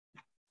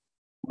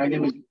My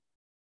name is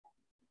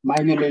my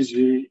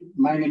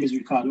name is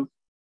Ricardo,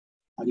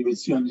 and you will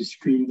see on the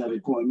screen that they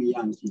call me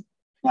Yankee.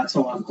 That's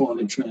how I'm called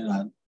in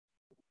Trinidad.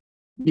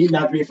 Been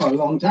that way for a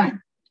long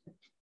time.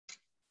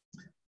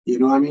 You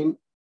know what I mean?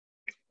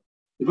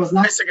 It was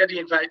nice to get the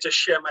invite to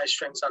share my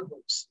strengths and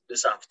hopes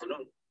this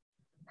afternoon.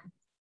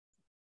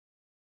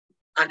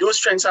 And those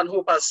strengths and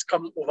hope has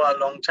come over a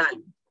long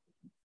time.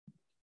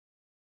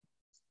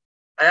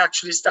 I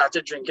actually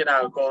started drinking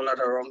alcohol at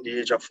around the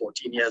age of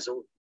 14 years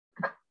old.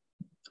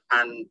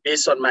 And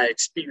based on my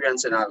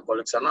experience in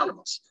Alcoholics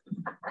Anonymous,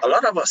 a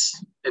lot of us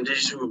in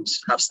these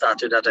rooms have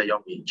started at a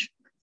young age.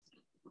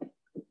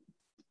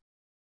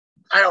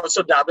 I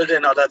also dabbled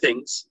in other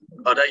things,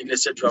 other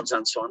illicit drugs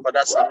and so on, but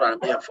that's not what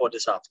I'm here for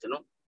this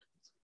afternoon.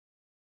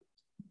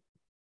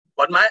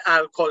 But my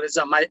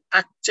alcoholism, my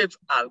active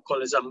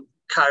alcoholism,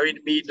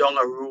 carried me down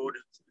a road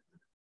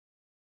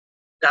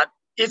that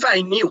if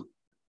I knew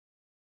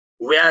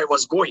where I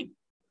was going,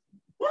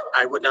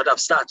 I would not have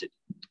started.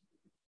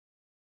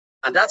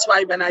 And that's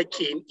why when I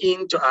came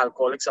into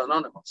Alcoholics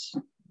Anonymous,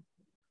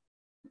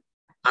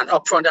 and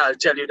up front, I'll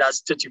tell you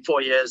that's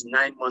 34 years,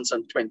 9 months,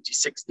 and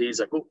 26 days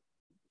ago.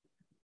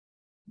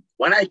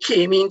 When I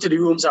came into the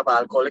rooms of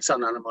Alcoholics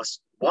Anonymous,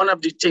 one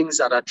of the things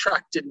that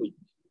attracted me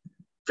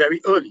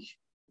very early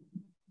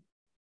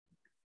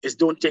is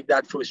don't take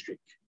that first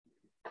drink.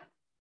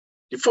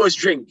 The first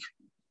drink,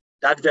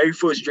 that very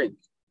first drink,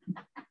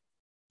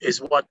 is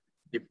where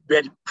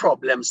the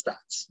problem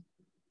starts.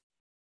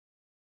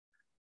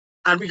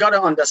 And we got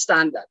to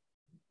understand that.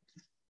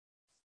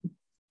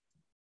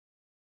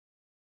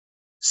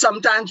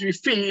 Sometimes we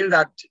feel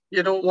that,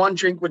 one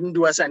drink wouldn't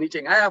do us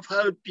anything. I have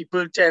heard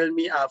people tell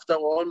me after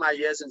all my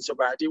years in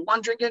sobriety,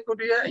 one drink ain't going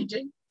to do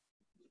anything.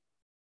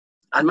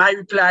 And my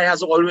reply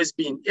has always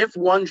been, if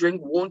one drink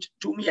won't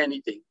do me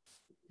anything,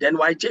 then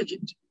why take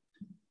it?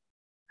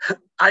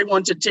 I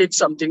want to take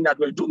something that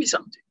will do me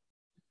something,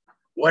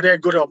 whether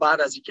good or bad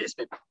as the case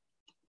may be.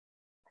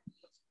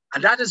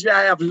 And that is where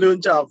I have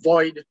learned to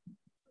avoid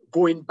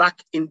going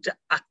back into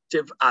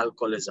active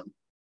alcoholism.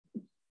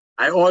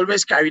 I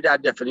always carry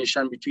that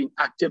definition between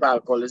active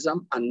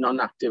alcoholism and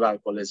non-active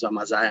alcoholism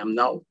as I am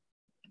now.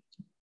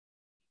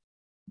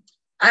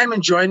 I am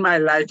enjoying my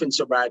life in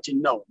sobriety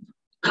now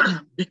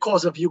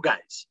because of you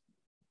guys.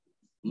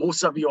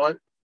 Most of you all,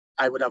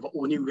 I would have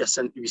only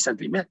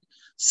recently met.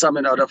 Some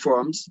in other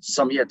forums,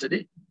 some here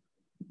today.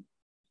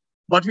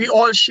 But we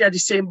all share the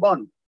same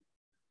bond.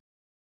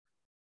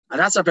 And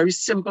that's a very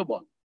simple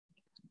bond.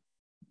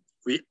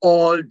 We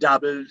all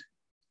dabbled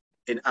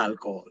in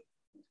alcohol.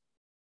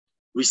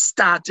 We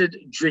started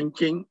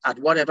drinking at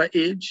whatever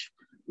age.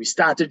 We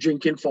started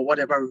drinking for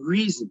whatever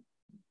reason.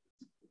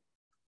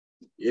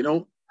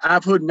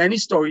 I've heard many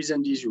stories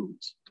in these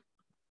rooms,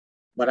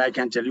 but I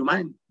can tell you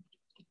mine.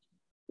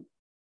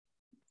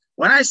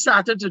 When I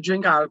started to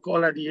drink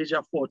alcohol at the age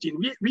of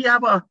 14, we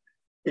have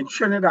in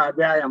Trinidad,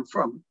 where I am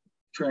from,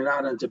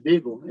 Trinidad and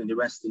Tobago in the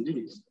West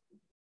Indies,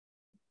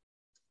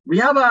 we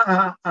have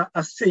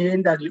a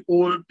saying that the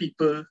old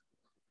people,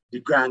 the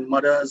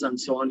grandmothers and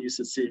so on used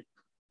to say,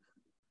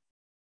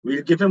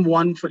 we'll give him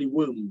one for the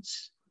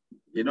worms.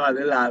 A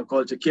little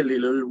alcohol to kill the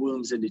little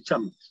worms in the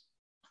tummy.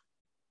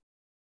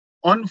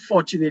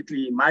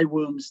 Unfortunately, my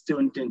worms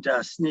turned into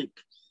a snake.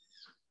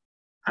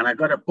 And I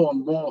got to pour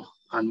more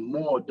and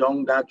more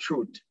down that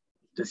throat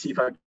to see if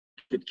I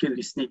could kill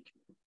the snake.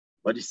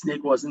 But the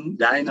snake wasn't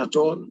dying at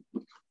all.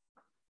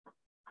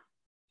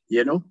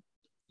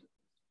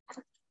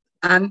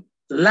 And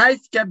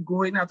life kept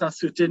going at a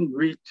certain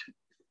rate.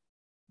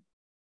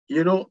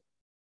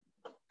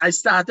 I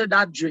started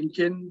that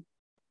drinking,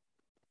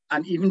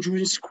 and even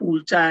during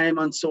school time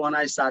and so on,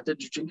 I started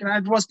drinking.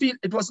 And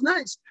it was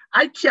nice.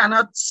 I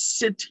cannot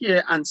sit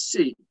here and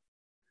say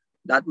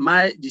that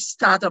the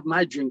start of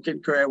my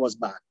drinking career was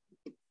bad.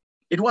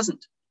 It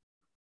wasn't.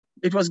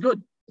 It was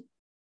good.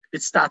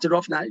 It started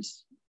off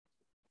nice.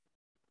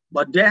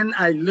 But then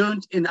I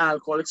learned in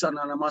Alcoholics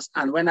Anonymous,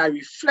 and when I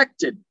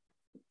reflected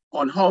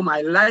on how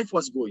my life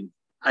was going,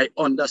 I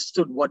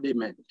understood what they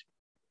meant.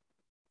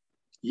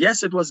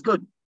 Yes, it was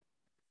good.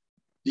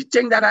 The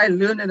thing that I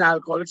learned in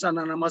Alcoholics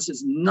Anonymous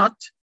is not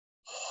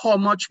how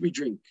much we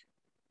drink,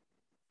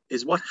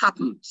 is what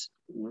happens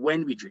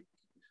when we drink.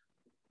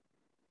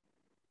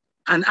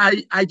 And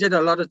I did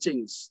a lot of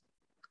things,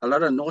 a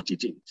lot of naughty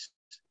things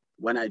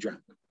when I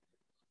drank.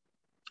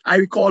 I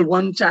recall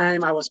one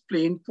time I was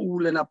playing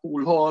pool in a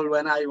pool hall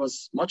when I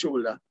was much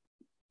older.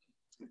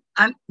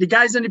 And the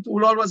guys in the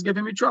pool hall was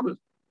giving me trouble.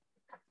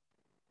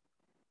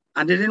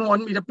 And they didn't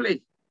want me to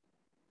play.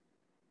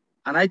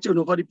 And I turned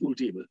over the pool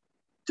table.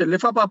 To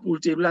lift up a pool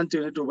table and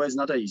turn it over is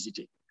not an easy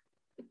thing.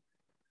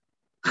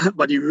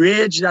 But the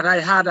rage that I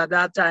had at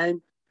that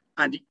time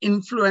and the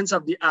influence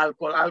of the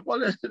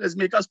alcohol does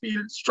make us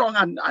feel strong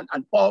and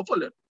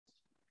powerful.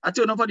 I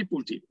turned over the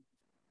pool table.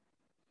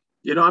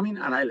 You know what I mean?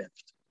 And I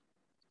left.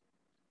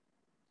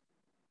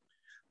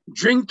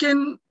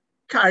 Drinking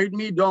carried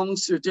me down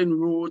certain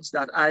roads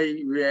that I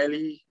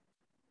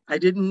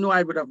didn't know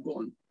I would have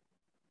gone.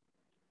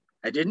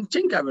 I didn't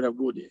think I would have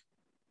gone there.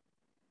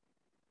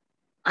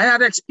 I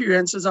had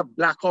experiences of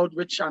blackout,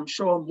 which I'm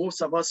sure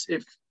most of us,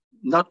 if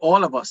not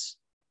all of us,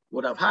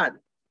 would have had.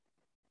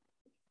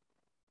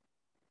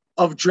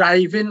 Of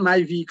driving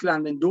my vehicle,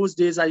 and in those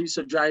days I used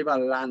to drive a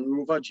Land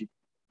Rover Jeep,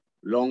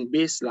 long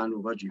base Land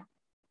Rover Jeep.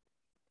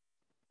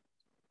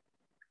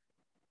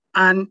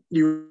 And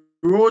the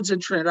roads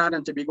in Trinidad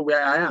and Tobago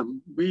where I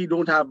am, we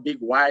don't have big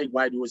wide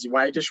roads. The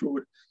widest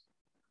road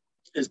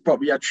is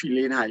probably a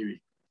 3-lane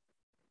highway.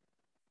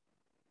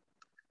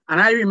 And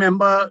I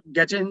remember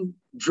getting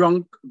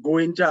drunk,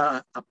 going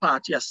to a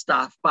party, a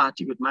staff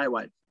party with my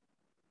wife,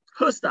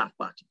 her staff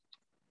party.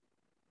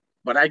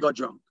 But I got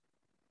drunk.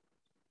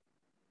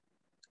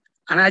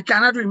 And I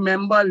cannot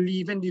remember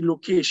leaving the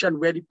location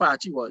where the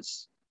party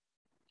was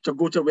to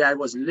go to where I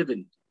was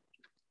living.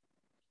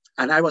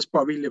 And I was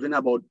probably living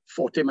about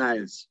 40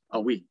 miles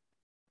away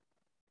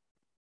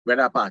where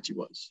that party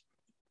was.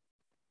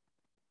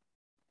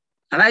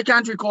 And I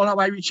can't recall how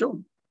I reached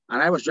home.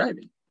 And I was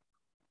driving.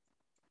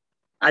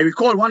 I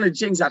recall one of the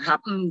things that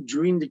happened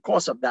during the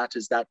course of that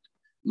is that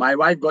my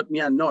wife got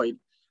me annoyed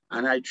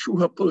and I threw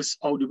her purse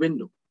out the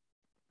window.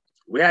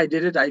 Where I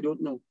did it, I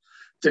don't know.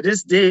 To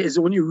this day, it's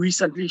only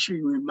recently she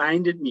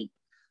reminded me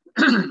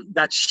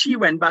that she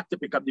went back to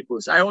pick up the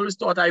purse. I always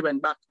thought I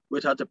went back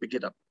with her to pick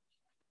it up,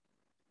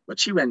 but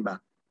she went back.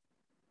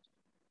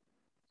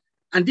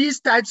 And these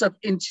types of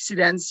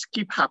incidents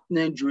keep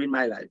happening during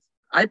my life.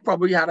 I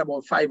probably had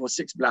about 5 or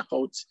 6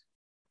 blackouts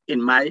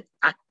in my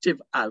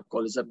active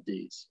alcoholism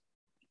days.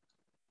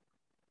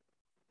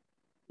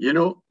 You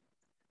know,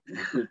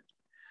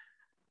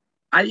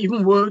 I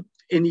even worked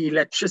in the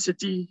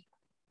electricity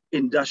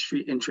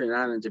industry in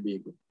Trinidad and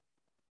Tobago.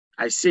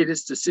 I say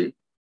this to say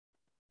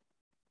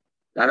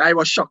that I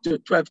was shocked to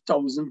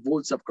 12,000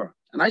 volts of current,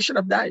 and I should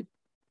have died.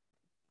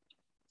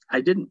 I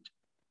didn't.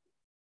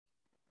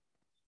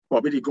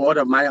 Probably the God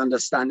of my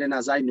understanding,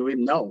 as I know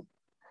him now,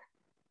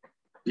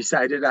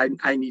 decided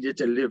I needed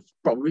to live,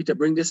 probably to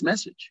bring this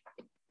message.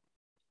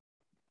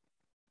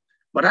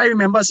 But I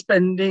remember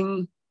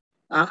spending,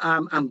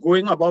 I'm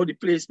going about the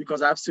place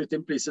because I have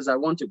certain places I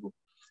want to go.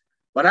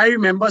 But I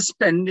remember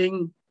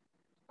spending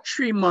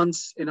 3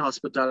 months in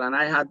hospital and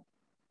I had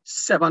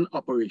 7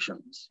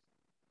 operations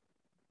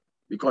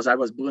because I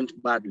was burnt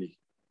badly.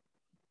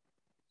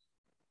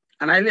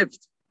 And I lived.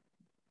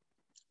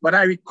 But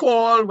I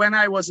recall when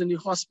I was in the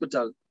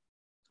hospital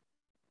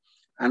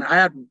and I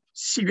had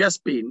serious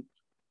pain,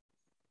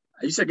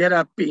 I used to get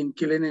a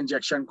pain-killing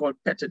injection called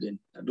Petadine.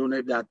 I don't know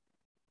if that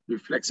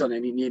reflects on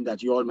any name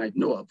that you all might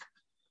know of.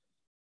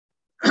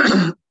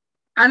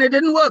 And it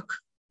didn't work.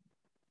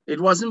 It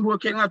wasn't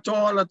working at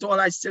all.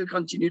 I still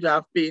continued to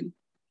have pain.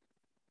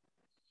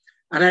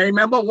 And I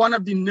remember one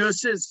of the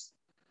nurses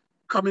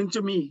coming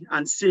to me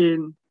and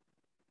saying,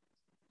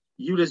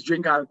 you just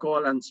drink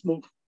alcohol and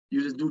smoke,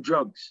 you just do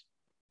drugs.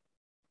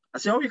 I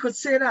said, oh, you could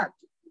say that.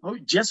 Oh,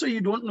 just so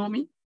you don't know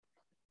me?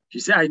 She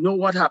said, I know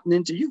what's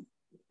happening to you.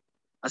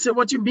 I said,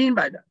 what do you mean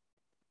by that?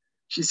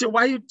 She said,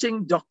 why you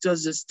think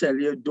doctors just tell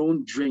you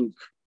don't drink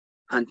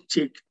and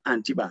take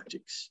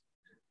antibiotics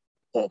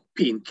or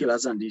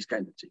painkillers and these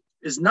kind of things?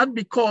 It's not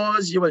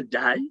because you will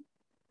die.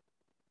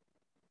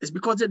 It's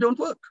because they don't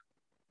work.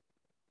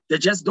 They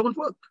just don't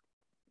work,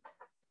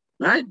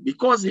 right?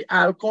 Because the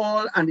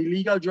alcohol and the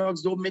illegal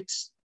drugs don't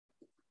mix.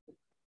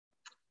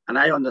 And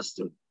I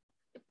understood.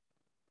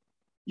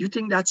 You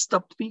think that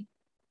stopped me?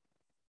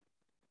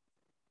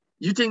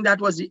 You think that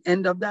was the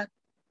end of that?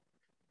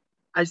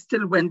 I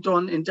still went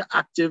on into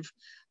active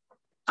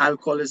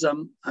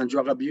alcoholism and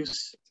drug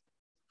abuse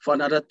for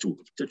another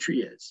 2 to 3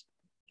 years.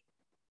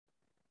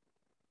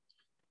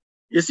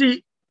 You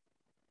see,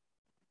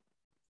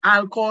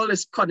 alcohol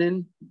is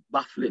cunning,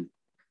 baffling,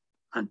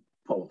 and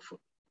powerful.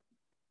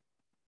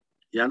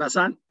 You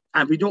understand?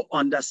 And we don't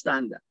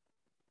understand that.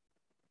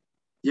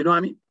 You know what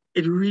I mean?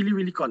 It's really,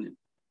 really cunning.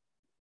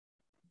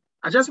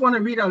 I just want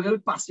to read a little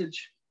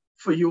passage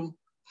for you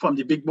from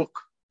the big book.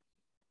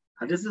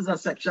 And this is a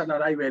section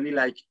that I really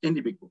like in the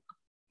big book.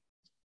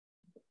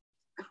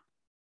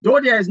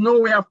 Though there is no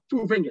way of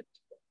proving it,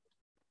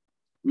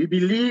 we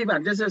believe,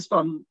 and this is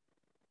from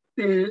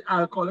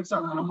Alcoholics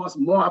Anonymous,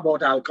 more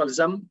about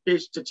alcoholism,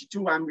 page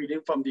 32, I'm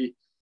reading from the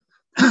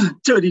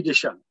 3rd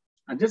edition.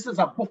 And this is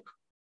a book.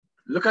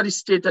 Look at the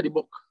state of the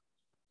book.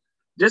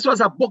 This was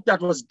a book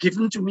that was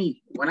given to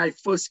me when I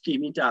first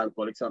came into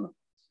Alcoholics Anonymous.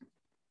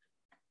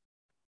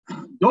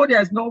 Though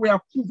there is no way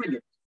of proving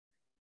it,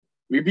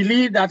 we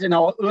believe that in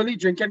our early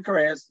drinking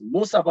careers,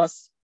 most of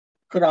us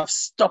could have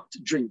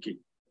stopped drinking.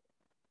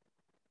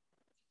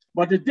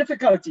 But the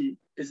difficulty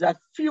is that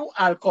few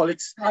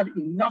alcoholics have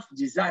enough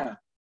desire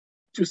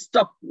to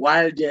stop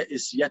while there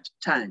is yet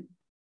time.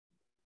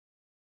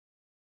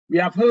 We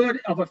have heard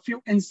of a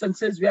few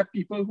instances where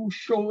people who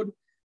showed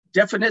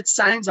definite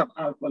signs of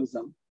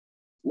alcoholism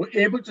were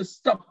able to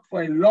stop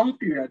for a long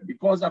period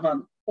because of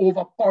an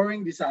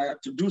overpowering desire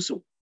to do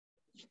so.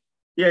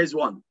 Here is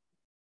one.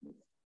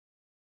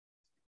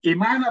 A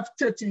man of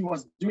 30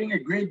 was doing a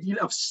great deal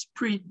of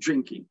spree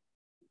drinking.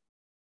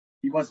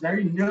 He was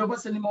very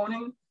nervous in the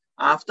morning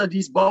after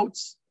these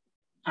bouts,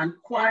 and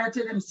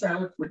quieted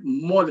himself with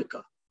more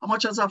liquor. How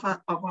much of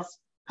us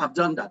have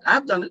done that? I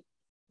have done it.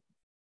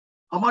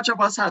 How much of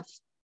us have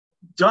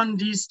done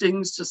these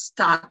things to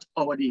start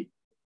our day?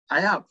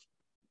 I have.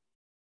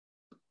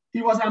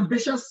 He was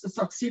ambitious to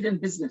succeed in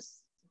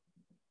business,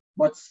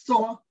 but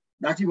saw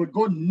that he would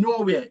go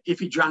nowhere if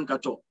he drank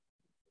at all.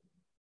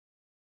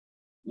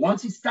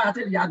 Once he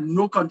started, he had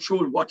no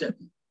control whatever.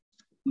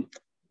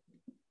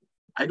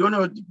 I don't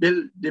know,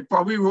 Bill, they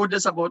probably wrote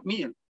this about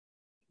me.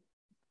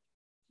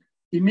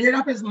 He made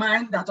up his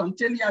mind that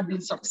until he had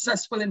been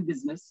successful in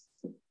business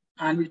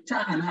and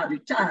had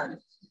retired,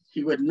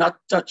 he would not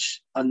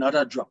touch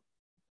another drop.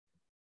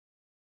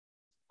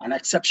 An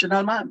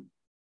exceptional man.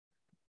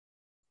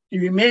 He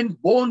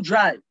remained bone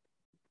dry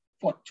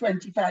for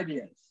 25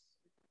 years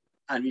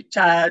and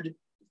retired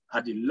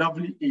at the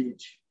lovely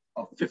age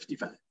of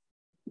 55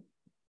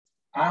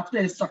 after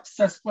a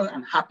successful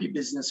and happy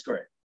business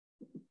career.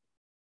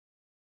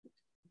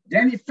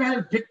 Then he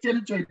fell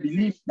victim to a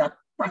belief that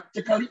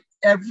practically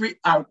every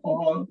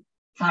alcoholic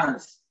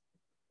has,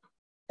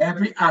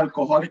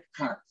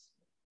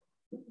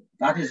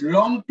 that his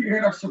long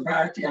period of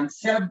sobriety and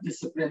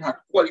self-discipline had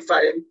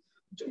qualified him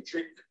to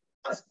drink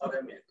as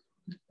other men.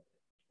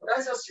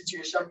 That's a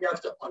situation we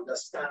have to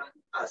understand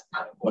as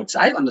alcoholics.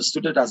 I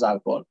understood it as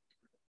alcohol.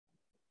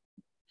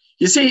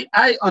 You see,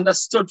 I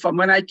understood from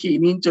when I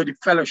came into the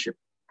fellowship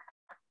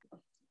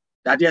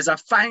that there's a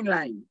fine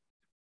line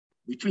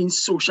between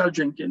social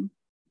drinking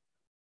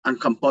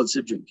and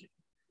compulsive drinking.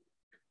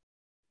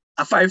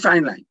 A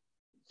fine line.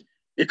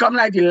 It comes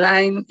like the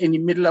line in the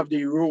middle of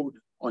the road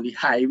on the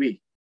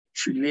highway,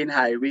 3-lane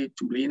highway,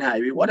 2-lane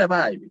highway, whatever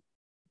highway.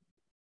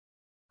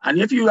 And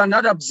if you are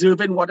not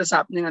observing what is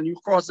happening and you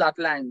cross that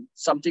line,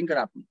 something could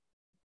happen.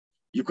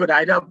 You could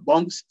either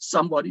bounce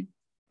somebody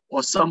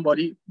or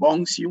somebody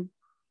bounce you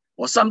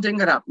or something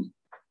could happen.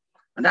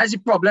 And that's the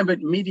problem with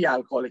me, the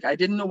alcoholic. I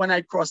didn't know when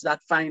I crossed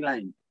that fine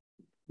line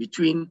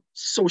between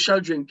social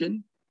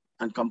drinking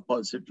and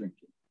compulsive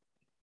drinking.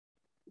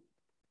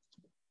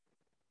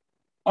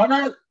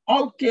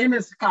 Out came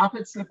his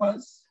carpet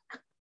slippers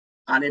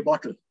and a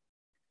bottle.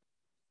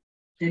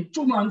 In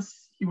 2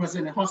 months, he was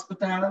in a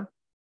hospital,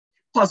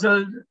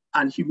 puzzled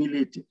and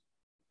humiliated.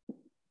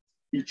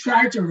 He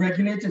tried to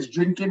regulate his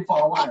drinking for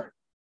a while,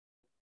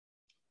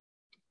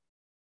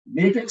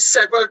 making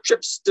several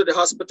trips to the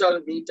hospital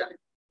in the meantime.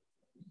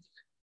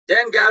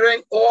 Then,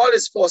 gathering all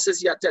his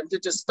forces, he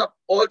attempted to stop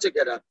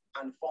altogether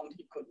and found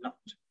he could not.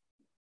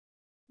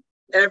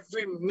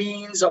 Every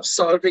means of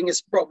solving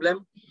his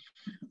problem,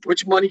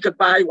 which money could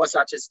buy, was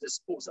at his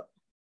disposal.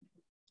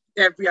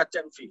 Every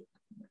attempt failed.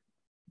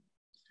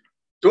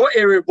 Though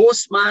a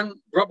robust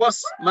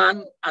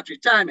man at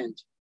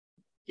retirement,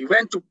 he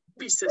went to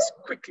pieces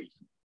quickly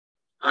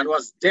and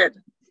was dead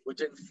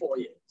within 4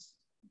 years.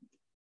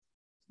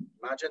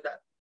 Imagine that.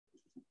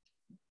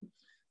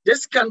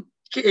 This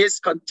case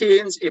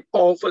contains a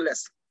powerful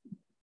lesson.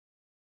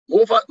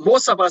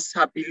 Most of us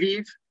have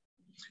believed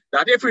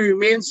that if we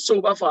remain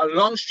sober for a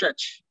long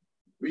stretch,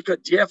 we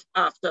could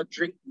thereafter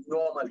drink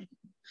normally.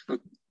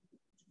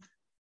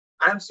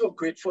 I'm so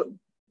grateful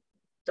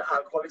to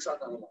Alcoholics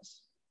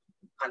Anonymous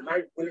and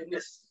my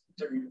willingness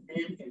to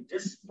remain in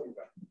this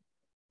program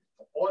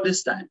for all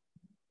this time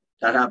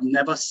that I've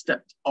never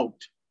stepped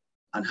out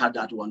and had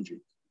that one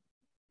drink.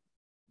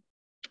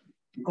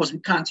 Because we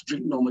can't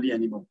drink normally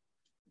anymore.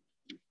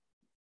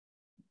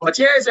 But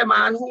here is a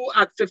man who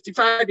at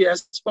 55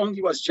 years found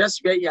he was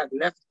just where he had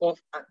left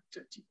off at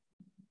 30.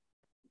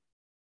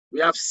 We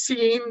have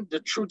seen the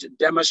truth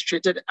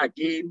demonstrated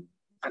again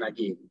and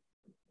again.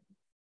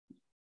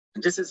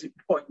 And this is the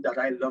point that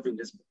I love in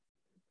this book.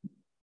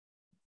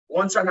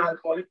 Once an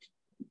alcoholic,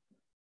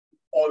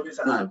 always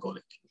an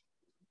alcoholic.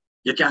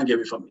 You can't get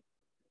it from me.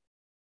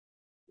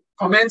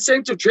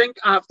 Commencing to drink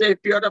after a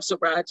period of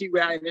sobriety, we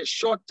are in a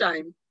short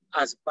time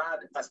as bad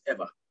as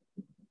ever.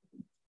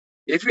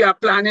 If we are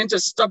planning to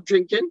stop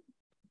drinking,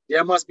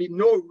 there must be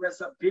no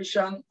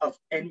reservation of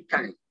any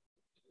kind,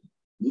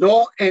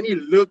 nor any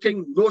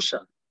lurking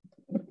notion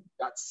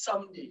that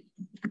someday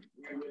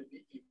we will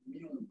be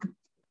immune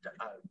to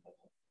alcohol.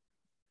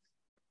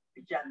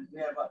 We can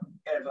never,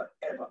 ever,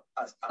 ever,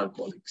 as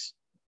alcoholics,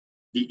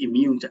 be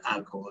immune to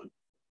alcohol,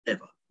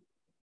 ever.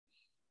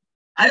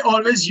 I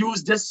always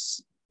use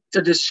this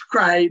to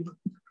describe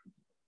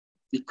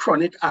the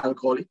chronic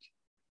alcoholic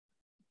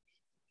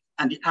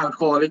and the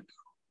alcoholic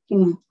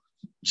who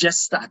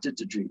just started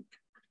to drink.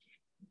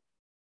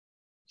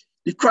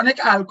 The chronic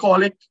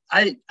alcoholic,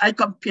 I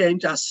compare him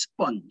to a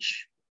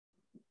sponge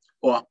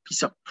or a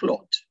piece of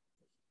cloth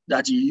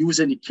that you use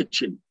in the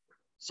kitchen.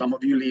 Some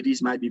of you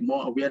ladies might be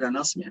more aware than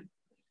us men.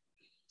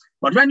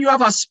 But when you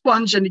have a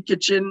sponge in the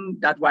kitchen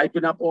that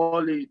wiping up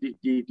all the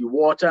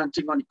water and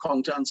thing on the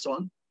counter and so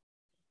on,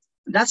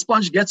 that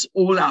sponge gets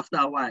old after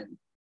a while.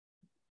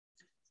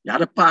 You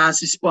have to pass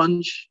the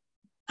sponge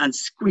and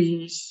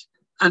squeeze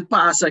and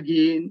pass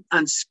again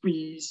and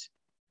squeeze.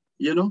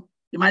 You know,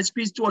 you might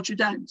squeeze 2 or 3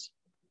 times.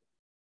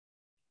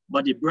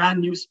 But the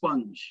brand new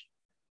sponge,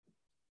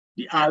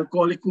 the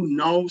alcoholic who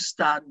now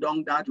start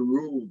down that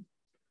road,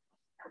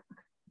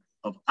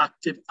 of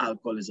active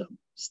alcoholism.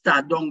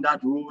 Start down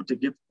that road to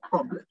give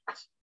problems,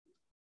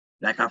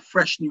 like a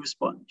fresh new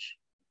sponge.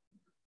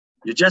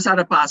 You just had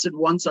to pass it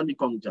once on the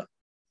counter,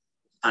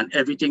 and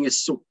everything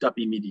is soaked up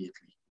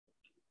immediately.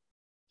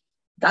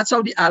 That's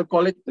how the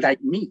alcoholic,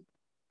 like me,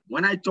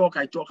 when I talk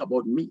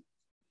about me.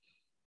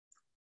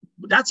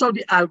 But that's how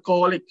the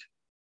alcoholic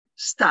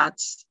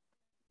starts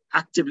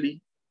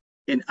actively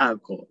in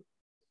alcohol.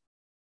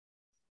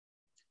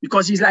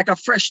 Because he's like a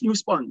fresh new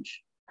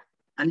sponge,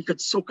 and he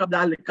could soak up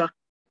that liquor.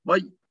 Boy,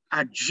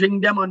 I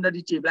drink them under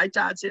the table. I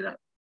can't say that.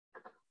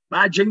 But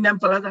I drink them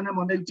fellas and I'm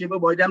under the table.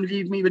 Boy, them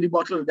leave me with the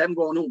bottle, them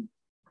going home.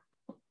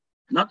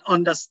 Not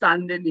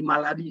understanding the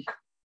malady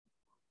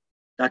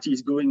that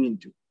he's going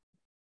into.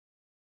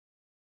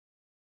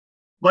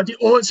 But the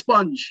old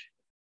sponge,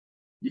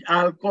 the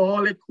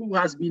alcoholic who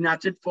has been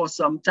at it for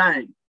some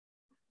time,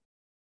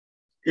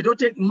 it don't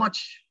take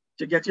much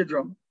to get you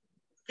drunk.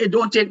 It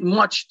don't take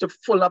much to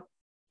fill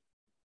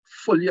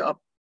you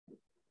up.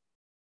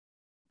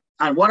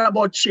 And what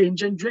about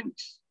changing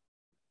drinks?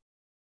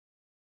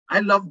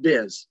 I love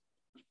beers.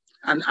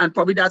 And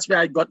probably that's where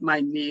I got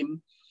my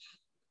name,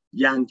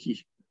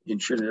 Yankee, in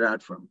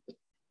Trinidad from.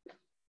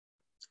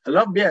 I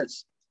love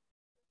beers.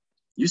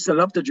 Used to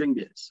love to drink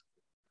beers.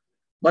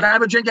 But I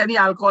would drink any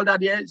alcohol that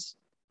there is.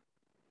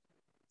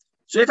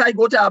 So if I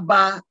go to a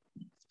bar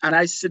and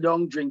I sit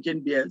down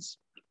drinking beers,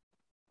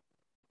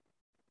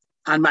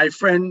 and my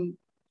friend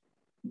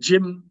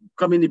Jim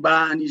come in the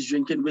bar and he's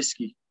drinking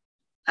whiskey,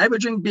 I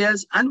would drink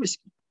beers and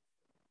whiskey.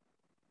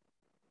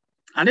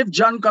 And if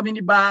John come in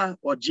the bar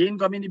or Jane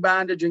come in the bar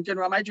and they're drinking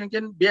rum, I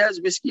drinking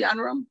beers, whiskey, and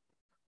rum.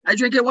 I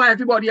drink it while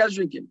everybody else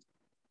drinking.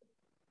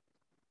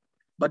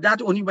 But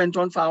that only went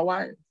on for a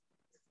while.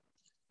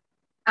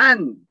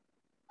 And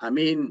I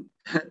mean,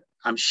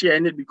 I'm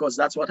sharing it because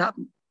that's what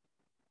happened.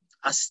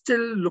 I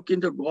still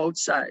looking to go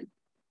outside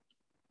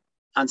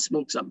and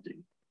smoke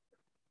something.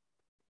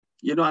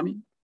 You know what I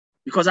mean?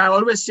 Because I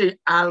always say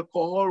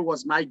alcohol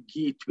was my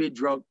gateway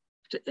drug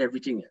to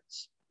everything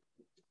else.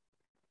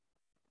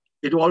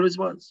 It always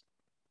was.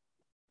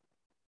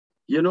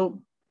 You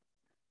know,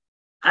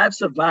 I've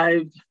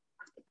survived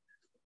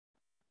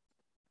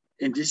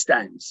in these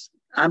times.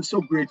 I'm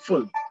so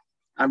grateful.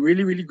 I'm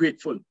really, really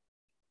grateful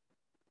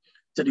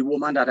to the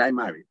woman that I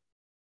married.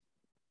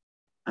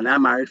 And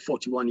I'm married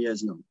 41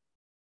 years now.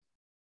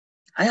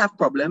 I have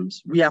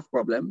problems. We have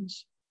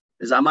problems.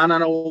 There's a man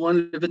and a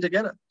woman living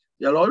together.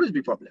 There'll always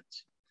be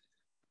problems.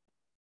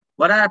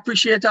 But I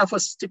appreciate her for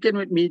sticking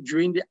with me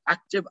during the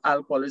active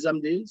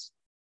alcoholism days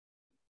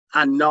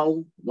and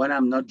now when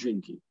I'm not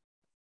drinking.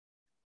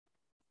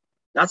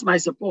 That's my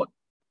support.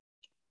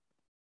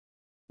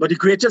 But the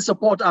greatest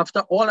support after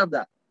all of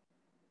that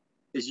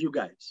is you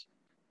guys.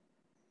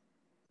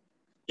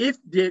 If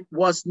it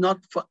was not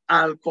for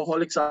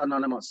Alcoholics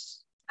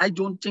Anonymous, I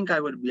don't think I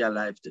would be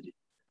alive today.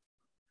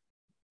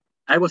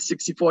 I was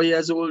 64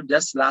 years old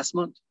just last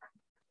month.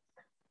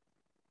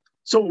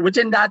 So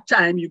within that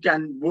time, you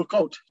can work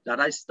out that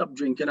I stopped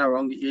drinking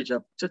around the age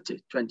of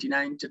 30,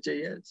 29, 30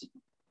 years.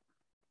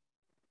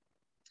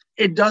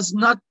 It does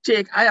not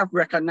take, I have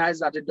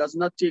recognized that it does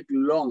not take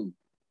long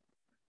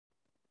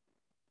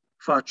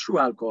for a true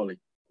alcoholic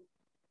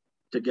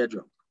to get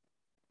drunk,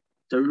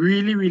 to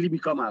really, really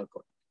become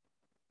alcoholic.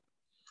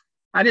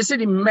 And you see,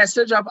 the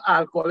message of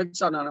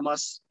Alcoholics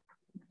Anonymous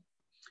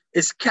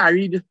is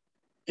carried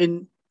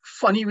in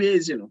funny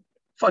ways, you know,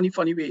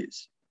 funny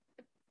ways.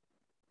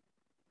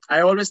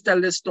 I always tell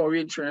this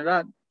story in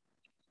Trinidad.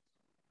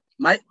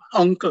 My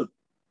uncle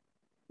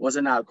was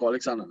an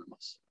Alcoholics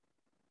Anonymous.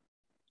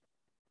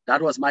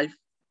 That was my,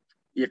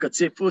 you could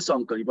say, first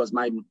uncle. He was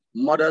my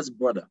mother's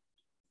brother.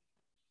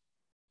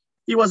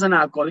 He was an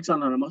Alcoholics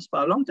Anonymous for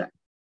a long time.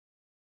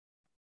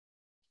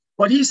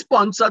 But he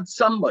sponsored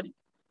somebody.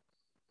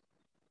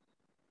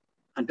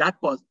 And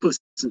that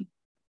person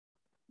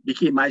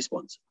became my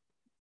sponsor.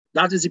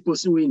 That is the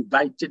person who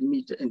invited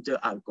me to enter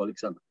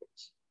Alcoholics Anonymous.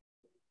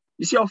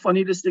 You see how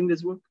funny this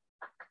works?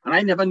 And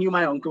I never knew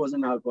my uncle was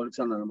an Alcoholics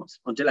Anonymous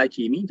until I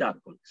came into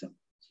Alcoholics Anonymous.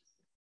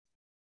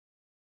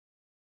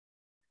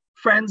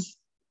 Friends,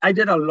 I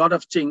did a lot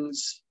of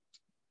things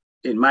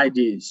in my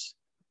days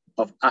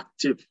of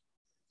active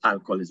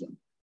alcoholism.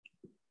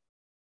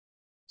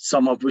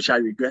 Some of which I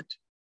regret,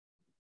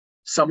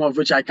 some of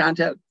which I can't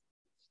help.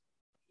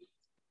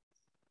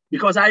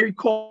 Because I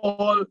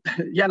recall,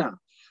 you know,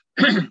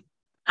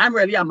 I'm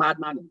really a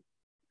madman.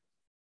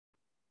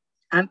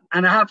 And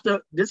I have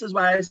to, this is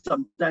why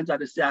sometimes I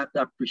say I have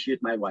to appreciate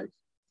my wife.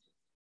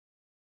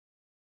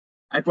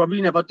 I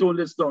probably never told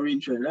this story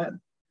in Trinidad,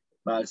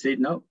 but I'll say it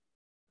now.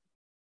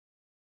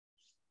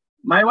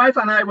 My wife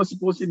and I were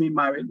supposed to be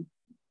married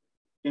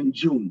in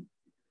June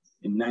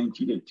in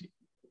 1980.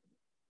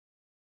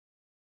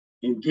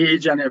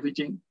 Engaged and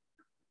everything.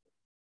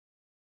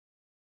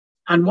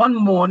 And one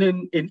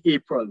morning in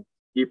April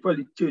the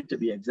 3rd to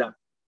be exact,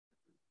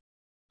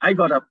 I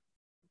got up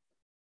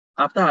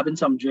after having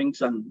some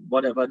drinks and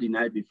whatever the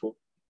night before.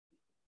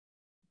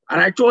 And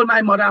I told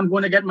my mother, I'm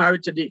going to get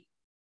married today.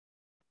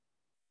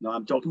 No,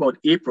 I'm talking about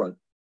April,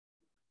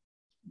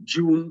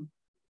 June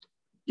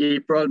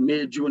April,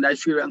 May, June,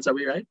 that's 3 months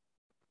away, right?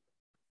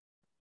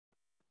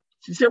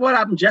 She said, what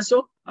happened,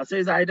 Jesso? I said,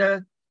 it's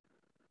either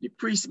the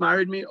priest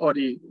married me or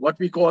the what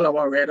we call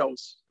our red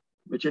house,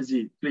 which is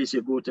the place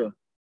you go to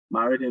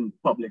married in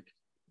public.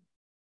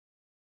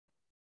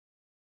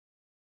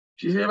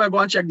 She said, I go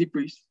and check the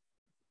priest.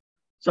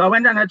 So I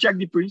went and I checked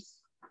the priest.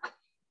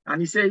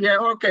 And he said, yeah,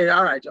 okay,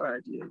 all right.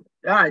 Yeah.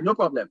 All right, no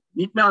problem.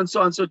 Meet me on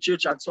so-and-so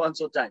church at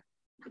so-and-so time.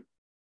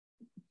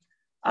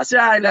 I said,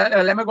 all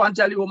right, let me go and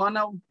tell you, woman,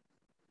 now.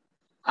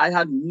 I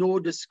had no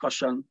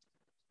discussion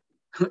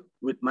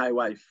with my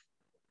wife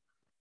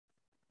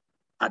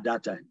at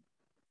that time.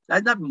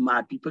 That's not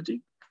mad people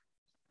think.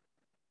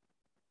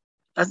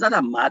 That's not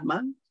a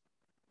madman.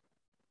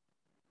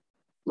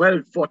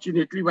 Well,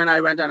 fortunately, when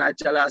I went and I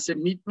tell her, I said,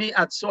 meet me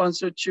at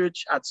so-and-so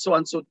church at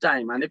so-and-so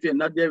time. And if you're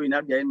not there, we're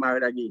not getting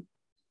married again.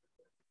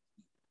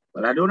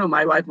 But I don't know,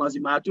 my wife must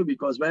be mad too,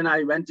 because when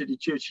I went to the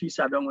church, she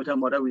sat down with her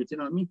mother waiting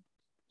on me.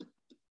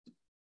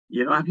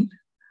 You know what I mean?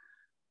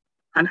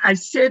 And I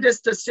say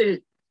this to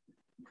say,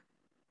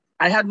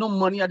 I had no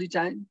money at the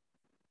time.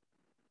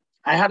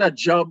 I had a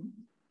job,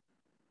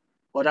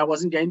 but I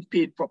wasn't getting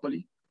paid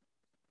properly.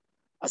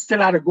 I still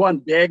had to go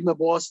and beg my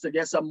boss to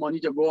get some money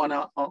to go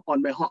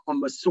on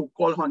my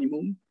so-called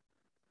honeymoon.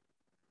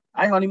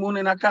 I honeymoon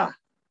in a car.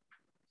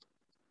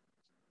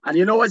 And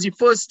you know what's the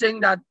first thing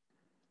that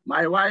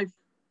my wife,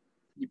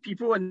 the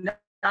people in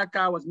that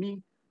car was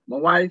me, my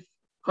wife,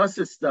 her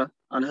sister,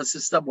 and her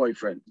sister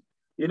boyfriend.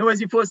 You know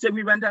what's the first thing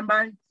we went and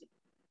buy?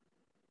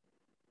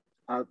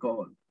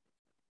 Alcohol.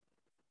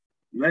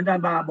 We went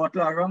and buy a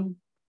bottle of rum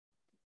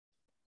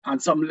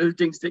and some little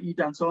things to eat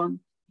and so on,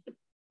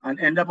 and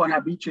end up on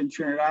a beach in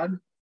Trinidad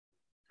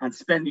and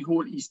spend the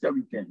whole Easter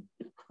weekend,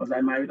 because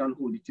I married on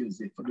Holy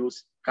Tuesday for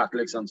those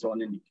Catholics and so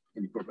on in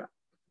the program.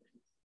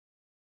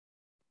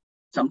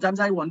 Sometimes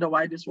I wonder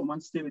why this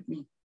woman stayed with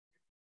me.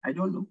 I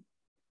don't know.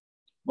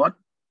 But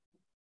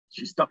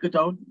she stuck it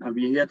out and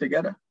we're here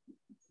together.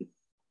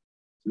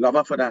 Love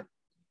her for that.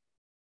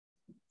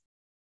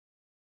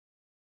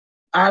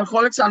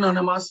 Alcoholics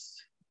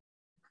Anonymous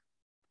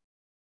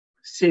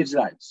saves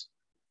lives.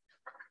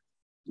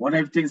 One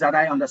of the things that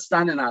I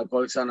understand in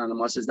Alcoholics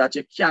Anonymous is that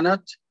you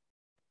cannot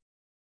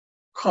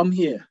come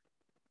here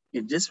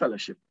in this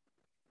fellowship.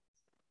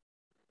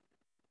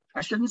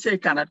 I shouldn't say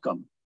cannot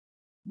come.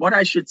 What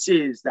I should say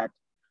is that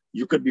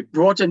you could be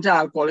brought into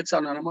Alcoholics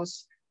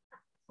Anonymous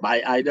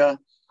by either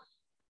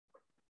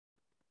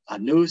a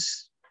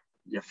nurse,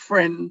 your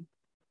friend,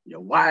 your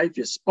wife,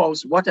 your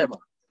spouse, whatever.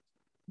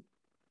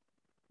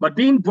 But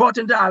being brought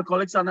into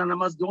Alcoholics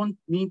Anonymous don't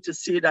mean to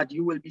say that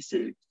you will be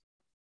saved.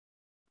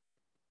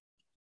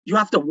 You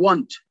have to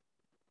want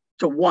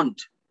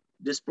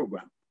this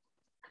program.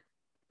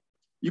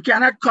 You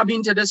cannot come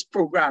into this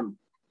program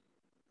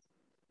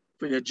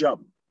for your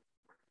job.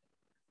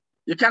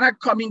 You cannot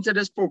come into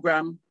this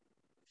program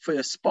for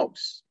your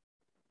spouse.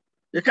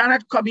 You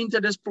cannot come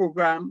into this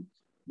program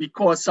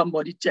because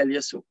somebody tell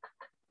you so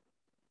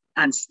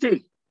and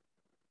stay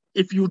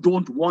if you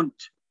don't want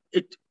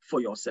it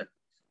for yourself.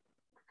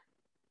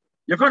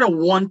 You're going to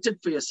want it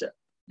for yourself.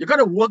 You're going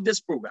to work this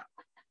program.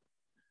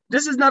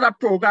 This is not a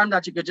program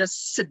that you could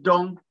just sit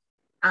down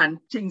and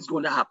things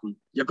going to happen.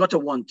 You got to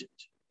want it.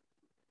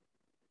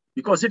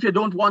 Because if you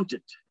don't want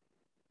it,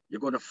 you're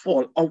going to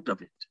fall out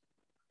of it.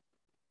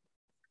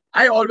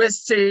 I always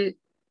say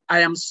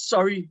I am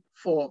sorry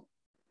for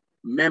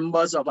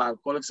members of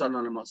Alcoholics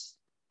Anonymous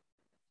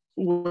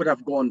who would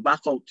have gone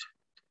back out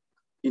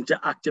into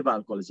active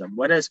alcoholism,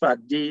 whether it's for a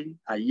day,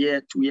 a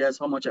year, 2 years,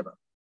 how much ever.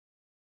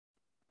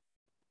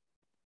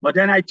 But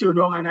then I turn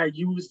around and I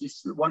use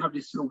this, one of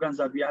the slogans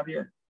that we have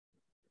here.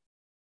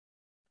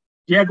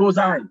 Here goes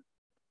I,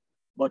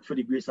 but for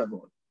the grace of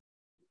God.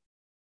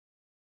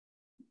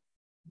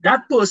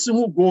 That person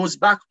who goes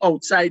back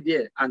outside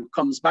there and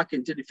comes back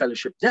into the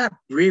fellowship, they are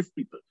brave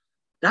people.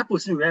 That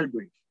person is real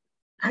brave.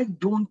 I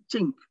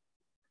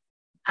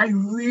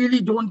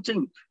really don't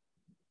think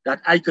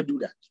that I could do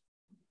that.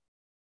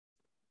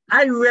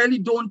 I really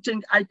don't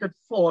think I could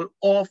fall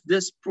off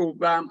this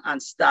program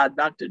and start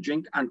back to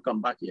drink and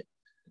come back here.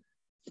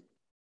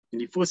 In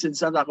the first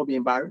instance, I could be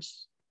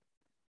embarrassed.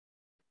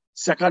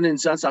 Second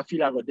instance, I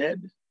feel I was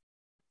dead.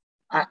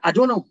 I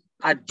don't know.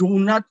 I do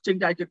not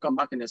think I could come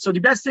back in there. So the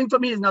best thing for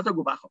me is not to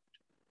go back out.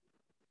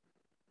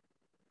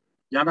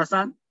 You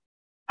understand?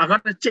 I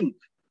got to think.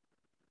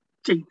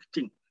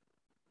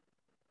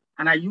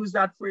 And I use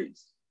that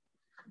phrase.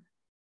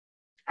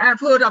 I've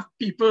heard of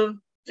people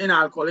in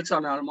Alcoholics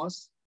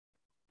Anonymous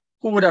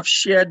who would have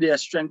shared their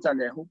strength and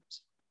their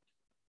hopes.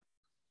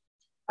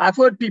 I've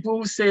heard people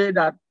who say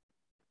that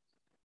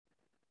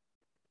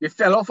they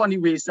fell off on the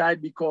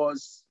wayside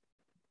because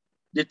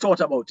they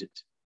thought about it.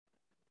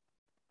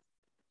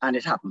 And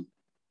it happened.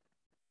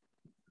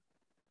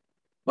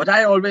 But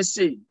I always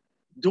say,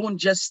 don't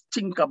just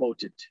think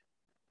about it.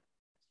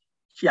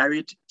 Carry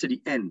it to the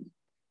end.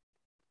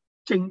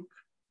 Think.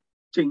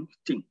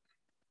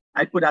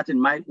 I put that in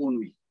my own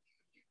way.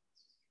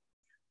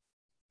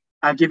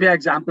 I'll give you an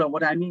example of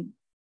what I mean.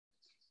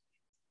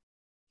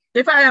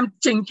 If I am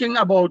thinking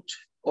about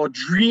or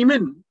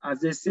dreaming, as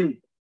they say,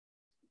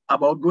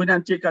 about going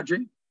and take a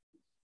drink,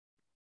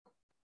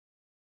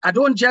 I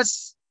don't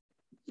just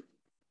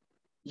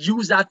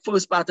use that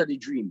first part of the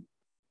dream.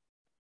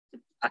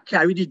 I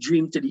carry the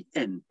dream to the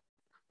end.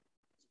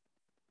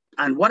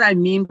 And what I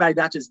mean by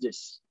that is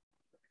this.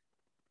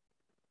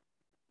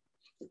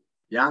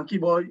 Yankee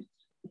boy,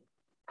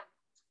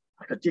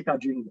 I could take a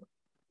drink.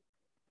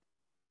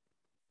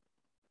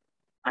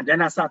 And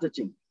then I start to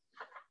think,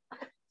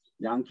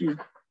 Yankee,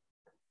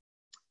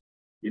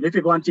 if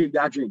you go and take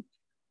that drink,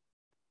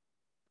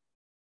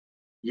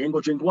 you ain't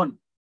go drink one.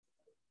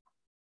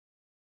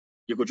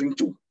 You go drink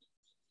two.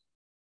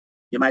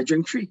 You might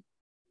drink three.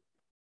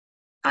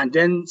 And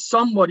then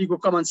somebody go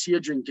come and see you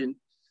drinking,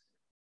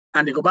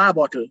 and they go buy a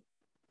bottle,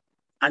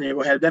 and you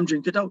go help them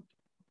drink it out.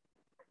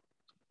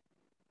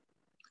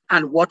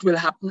 And what will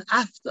happen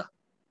after?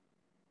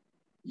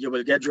 You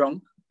will get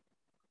drunk.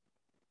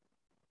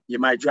 You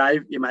might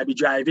drive, you might be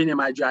driving, you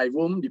might drive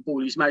home, the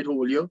police might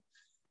hold you.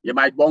 You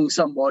might bong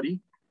somebody.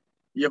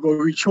 You go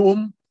reach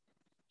home.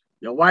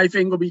 Your wife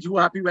ain't gonna be too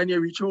happy when you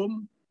reach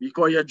home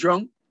because you're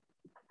drunk.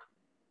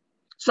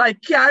 So I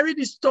carry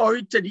the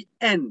story to the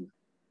end.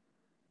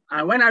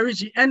 And when I reach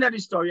the end of the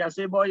story, I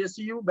say, boy, you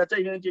see, you better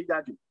you take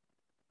that drink.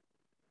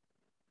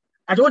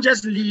 I don't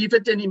just leave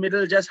it in the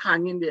middle, just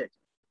hanging there.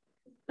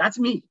 That's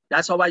me.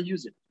 That's how I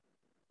use it.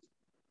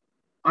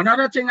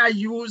 Another thing I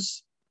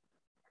use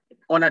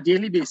on a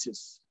daily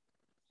basis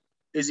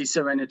is the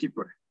serenity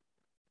prayer.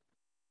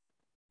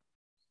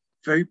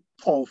 Very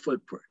powerful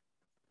prayer.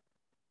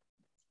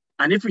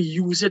 And if we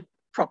use it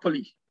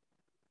properly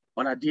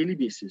on a daily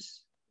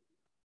basis,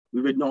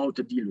 we would know how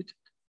to deal with it.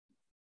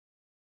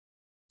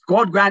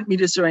 God grant me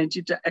the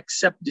serenity to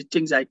accept the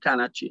things I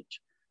cannot change.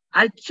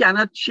 I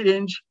cannot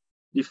change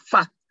the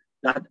fact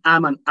that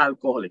I'm an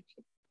alcoholic.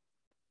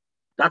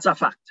 That's a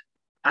fact.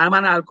 I'm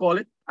an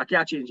alcoholic. I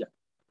can't change that.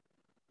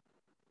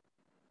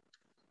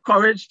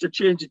 Courage to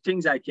change the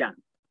things I can.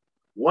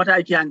 What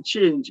I can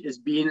change is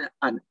being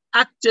an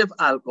active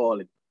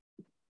alcoholic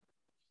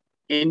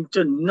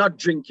into not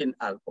drinking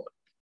alcohol.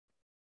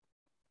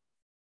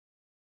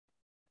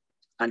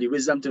 And the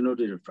wisdom to know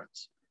the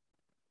difference.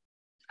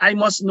 I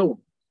must know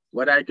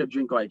whether I can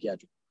drink or I can't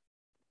drink.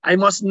 I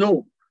must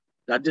know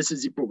that this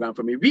is the program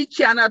for me. We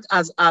cannot,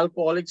 as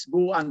alcoholics,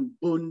 go and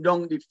burn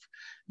down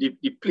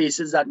the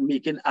places that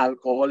make an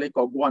alcoholic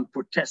or go and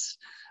protest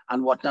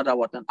and whatnot or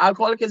whatnot.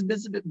 Alcoholic is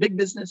big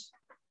business.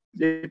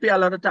 They pay a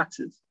lot of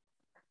taxes.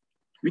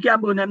 We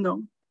can't burn them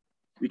down.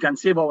 We can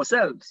save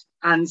ourselves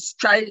and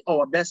try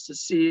our best to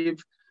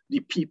save the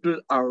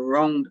people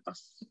around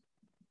us.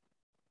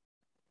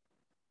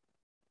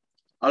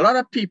 A lot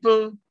of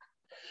people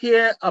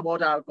hear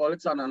about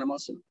Alcoholics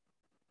Anonymous,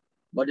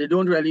 but they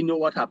don't really know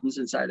what happens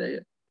inside of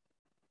here.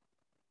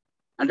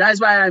 And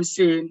that's why I'm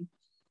saying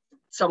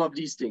some of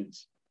these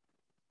things.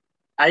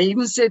 I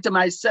even say to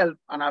myself,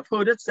 and I've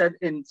heard it said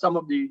in some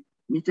of the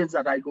meetings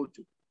that I go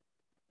to,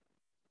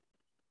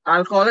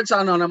 Alcoholics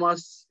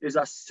Anonymous is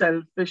a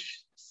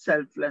selfish,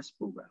 selfless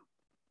program.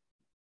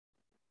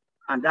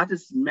 And that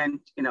is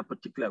meant in a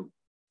particular way.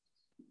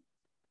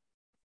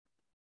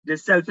 They're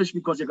selfish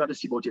because you got to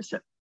see about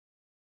yourself.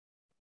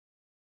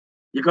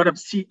 You got to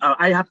see,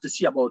 I have to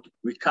see about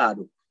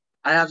Ricardo.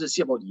 I have to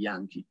see about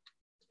Yankee.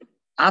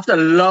 I have to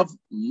love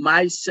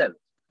myself.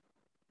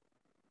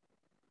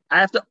 I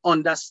have to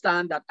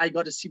understand that I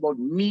got to see about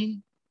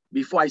me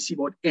before I see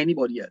about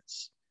anybody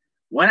else.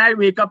 When I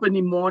wake up in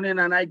the morning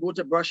and I go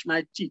to brush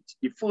my teeth,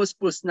 the first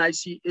person I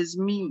see is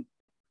me.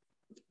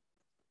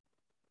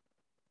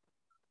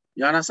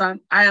 You understand?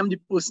 I am the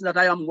person that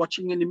I am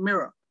watching in the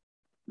mirror.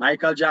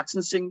 Michael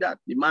Jackson sing that,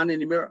 the man in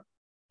the mirror.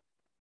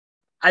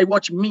 I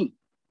watch me.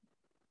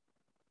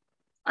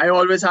 I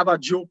always have a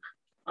joke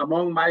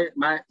among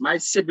my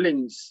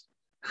siblings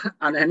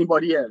and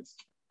anybody else,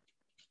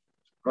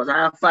 because I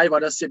have 5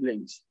 other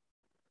siblings.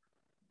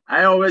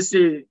 I always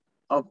say,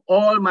 of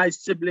all my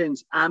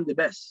siblings, I'm the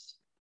best.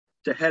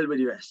 To hell with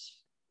the rest.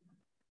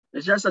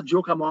 It's just a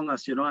joke among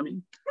us, you know what I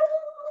mean?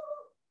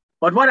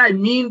 But what I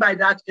mean by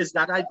that is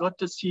that I got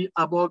to see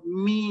about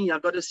me. I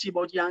got to see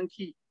about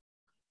Yankee.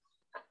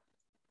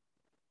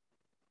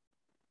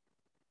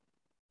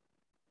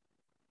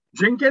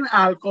 Drinking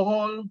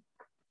alcohol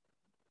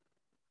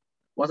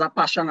was a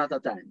passion at the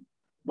time.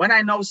 When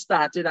I now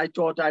started, I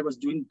thought I was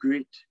doing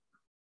great.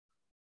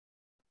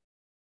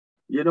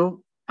 You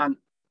know, and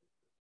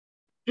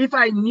if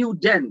I knew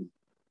then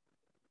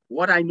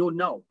what I know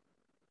now,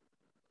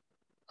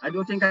 I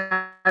don't think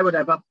I would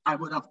have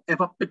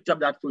ever picked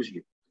up that first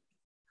year.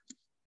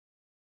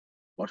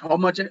 But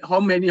how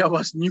many of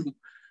us knew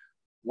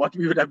what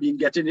we would have been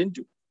getting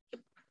into?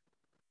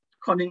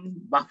 Cunning,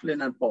 baffling,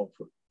 and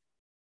powerful.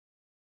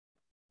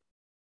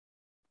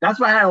 That's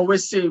why I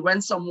always say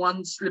when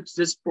someone slips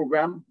this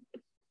program,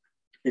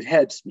 it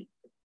helps me.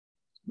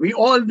 We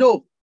all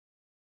know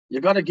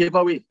you got to give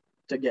away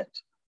to get.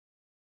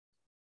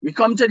 We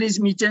come to these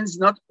meetings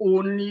not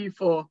only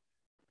for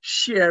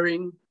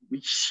sharing, we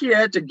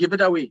share to give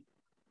it away,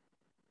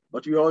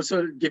 but we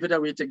also give it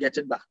away to get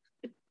it back.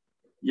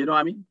 You know what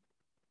I mean?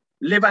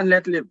 Live and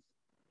let live.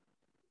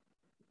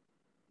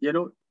 You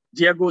know,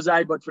 there goes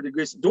I, but for the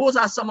grace. Those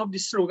are some of the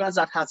slogans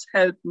that has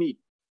helped me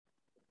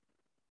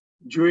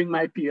during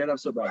my period of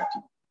sobriety.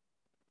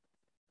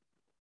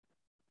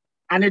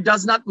 And it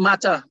does not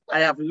matter, I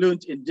have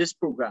learned in this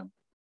program,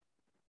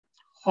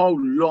 how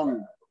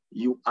long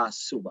you are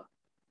sober.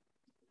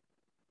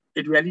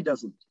 It really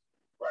doesn't.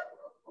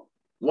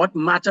 What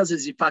matters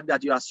is the fact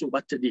that you are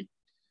sober today.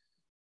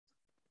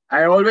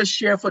 I always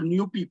share for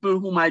new people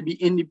who might be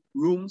in the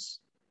rooms.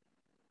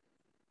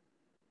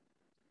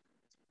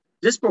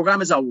 This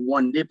program is a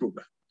one-day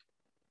program,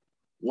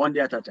 1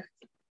 day at a time.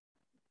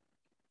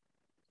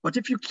 But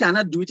if you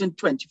cannot do it in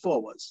 24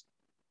 hours,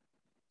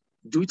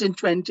 do it in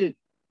 20,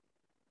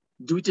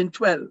 do it in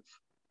 12,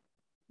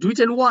 do it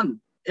in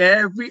 1.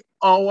 Every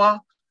hour,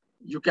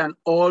 you can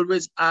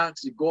always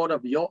ask the God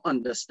of your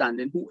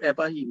understanding,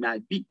 whoever he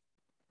might be,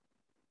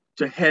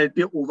 to help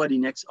you over the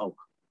next hour,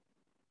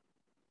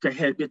 to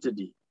help you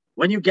today.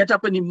 When you get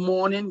up in the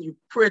morning, you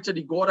pray to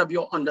the God of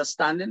your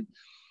understanding,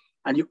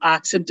 and you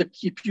ask him to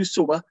keep you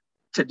sober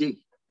today.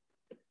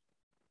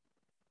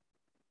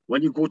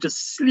 When you go to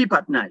sleep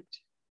at night,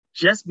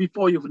 just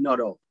before you've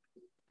nod off,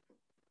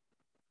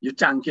 you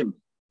thank him.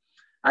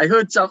 I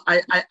heard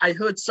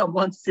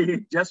someone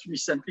say just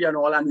recently and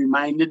all, and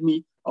reminded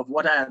me of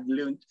what I had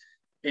learned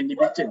in the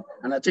meeting.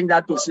 And I think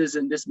that person is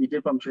in this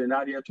meeting from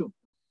Trinidad here too.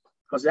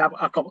 Because they have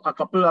a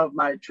couple of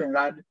my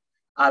Trinidad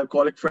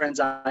alcoholic friends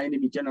are in the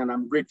meeting, and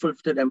I'm grateful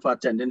to them for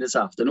attending this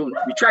afternoon.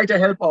 We try to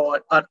help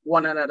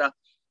one another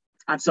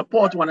and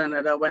support one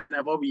another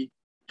whenever we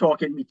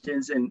talk in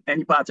meetings in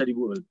any part of the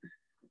world.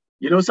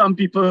 You know, some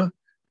people,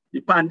 the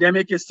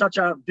pandemic is such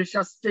a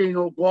vicious thing.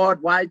 Oh God,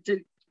 why?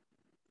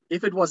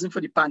 If it wasn't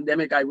for the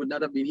pandemic, I would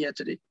not have been here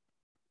today.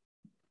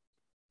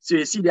 So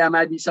you see, there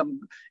might be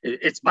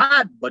it's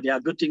bad, but there are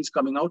good things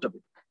coming out of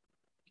it.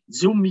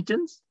 Zoom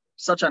meetings,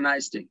 such a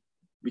nice thing.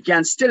 We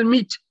can still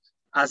meet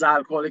as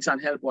alcoholics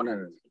and help one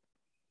another.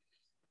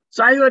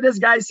 So I heard this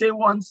guy say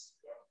once,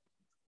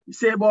 he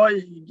say,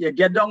 boy, you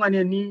get down on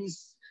your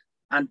knees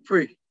and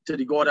pray to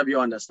the God of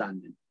your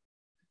understanding.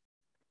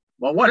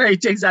 But one of the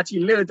things that he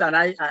learned, and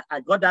I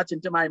got that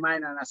into my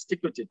mind and I stick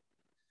with it,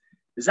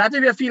 is that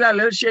if you feel a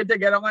little shame to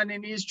get on your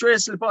knees, throw a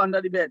slipper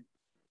under the bed.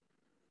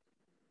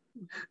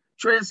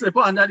 Throw a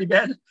slipper under the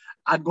bed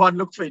and God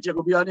look for it. You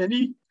go be on your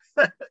knee.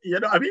 You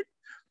know what I mean?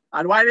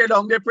 And while you're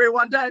down, they pray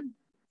one time.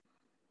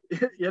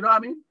 You know what I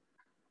mean?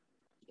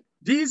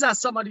 These are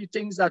some of the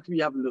things that we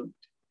have learned.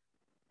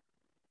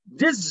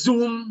 This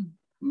Zoom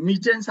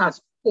meetings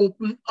has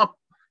opened up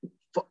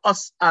for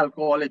us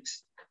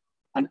alcoholics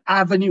an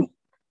avenue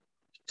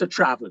to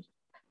travel.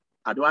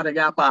 I don't want to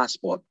get a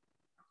passport.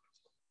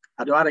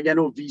 I don't want to get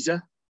no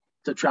visa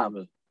to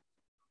travel.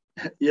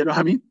 You know what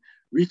I mean?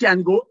 We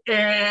can go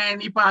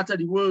any part of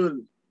the world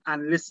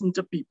and listen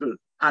to people,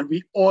 and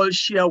we all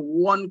share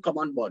one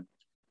common bond.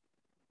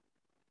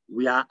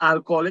 We are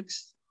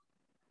alcoholics,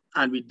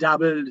 and we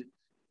dabbled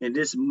in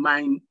this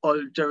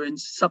mind-altering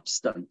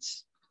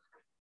substance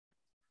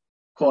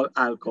called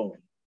alcohol.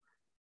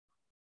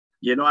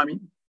 You know what I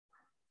mean?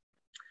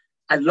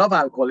 I love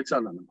Alcoholics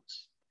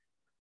Anonymous,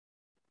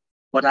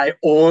 but I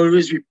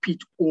always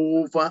repeat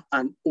over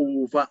and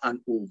over and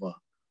over,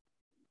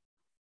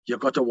 you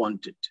got to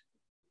want it.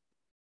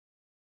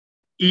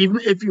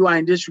 Even if you are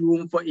in this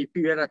room for a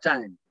period of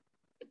time,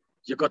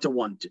 you got to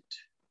want it.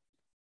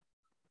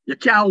 You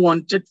can't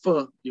want it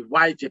for your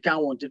wife, you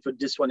can't want it for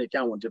this one, you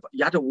can't want it for,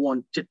 you have to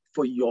want it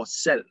for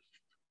yourself.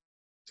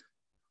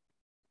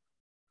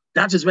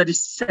 That is where the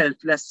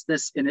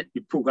selflessness in it,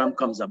 the program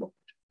comes about.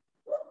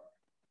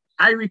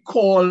 I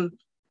recall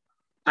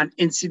an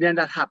incident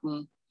that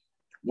happened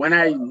when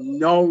I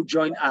now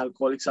joined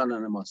Alcoholics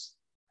Anonymous.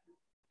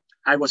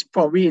 I was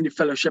probably in the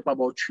fellowship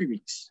about 3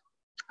 weeks.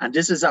 And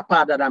this is a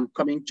part that I'm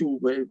coming to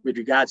with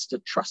regards to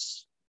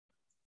trust.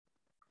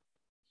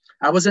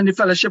 I was in the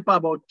fellowship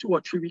about 2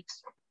 or 3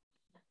 weeks.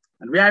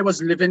 And where I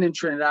was living in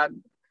Trinidad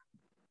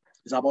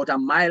is about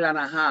 1.5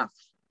 miles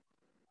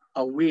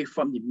away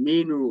from the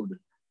main road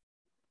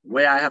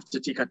where I have to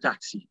take a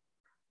taxi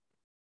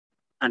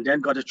and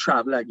then got to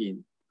travel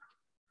again.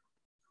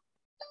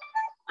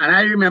 And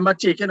I remember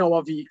taking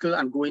our vehicle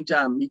and going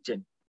to a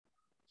meeting.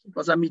 It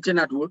was a meeting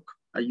at work,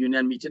 a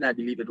union meeting, I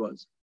believe it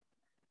was.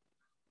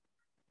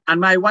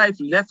 And my wife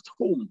left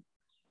home.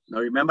 Now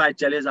remember, I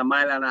tell you, it's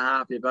 1.5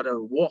 miles, you got to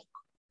walk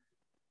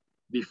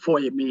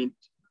before you meet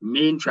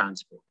main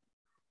transport.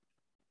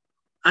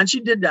 And she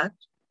did that.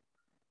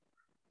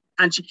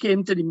 And she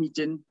came to the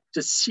meeting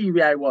to see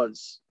where I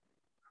was.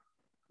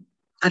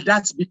 And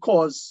that's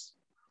because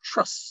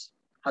trust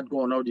had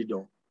gone out the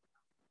door.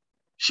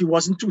 She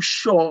wasn't too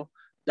sure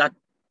that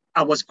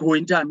I was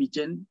going to a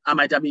meeting. I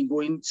might have been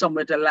going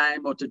somewhere to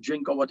lime or to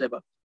drink or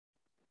whatever.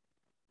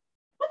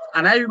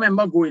 And I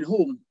remember going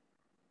home.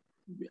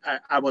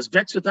 I was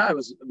vexed with her.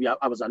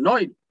 I was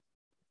annoyed.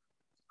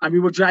 And we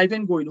were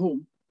driving, going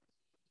home.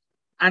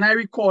 And I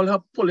recall her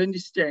pulling the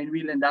steering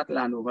wheel in that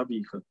Land Rover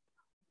vehicle.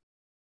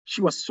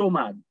 She was so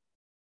mad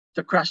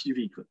to crash the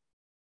vehicle.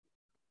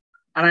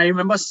 And I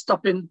remember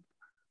stopping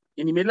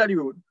in the middle of the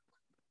road.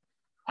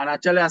 And I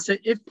tell her, I say,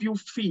 if you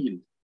feel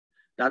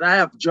that I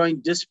have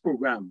joined this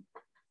program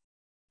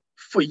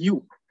for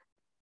you,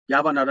 you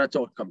have another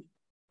thought coming.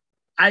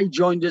 I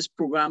joined this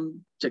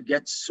program to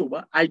get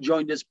sober. I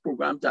joined this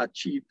program to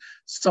achieve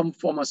some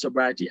form of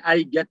sobriety.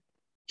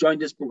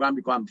 Joined this program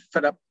because I'm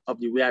fed up of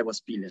the way I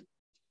was feeling.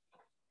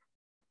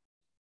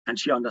 And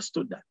she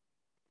understood that.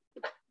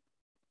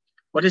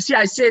 But you see,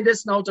 I say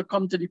this now to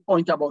come to the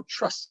point about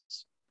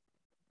trust.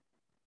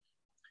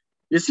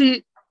 You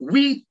see,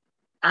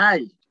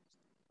 I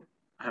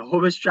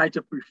always try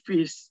to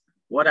preface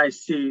what I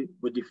say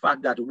with the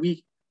fact that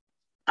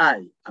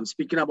I'm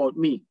speaking about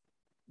me,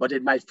 but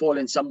it might fall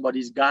in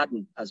somebody's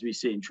garden, as we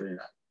say in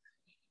Trinidad.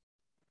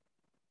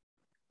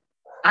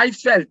 I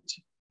felt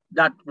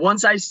that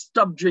once I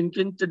stopped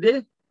drinking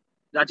today,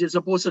 that you're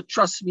supposed to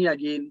trust me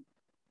again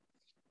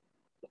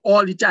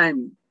all the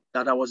time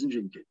that I wasn't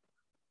drinking.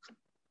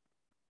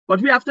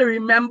 But we have to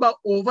remember,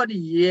 over the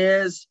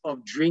years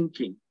of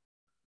drinking,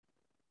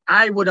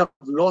 I would have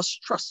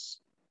lost trust.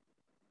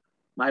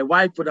 My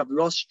wife would have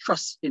lost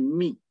trust in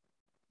me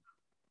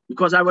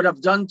because I would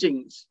have done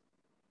things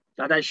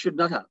that I should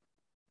not have.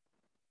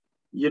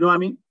 You know what I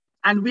mean?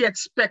 And we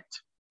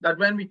expect that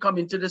when we come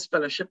into this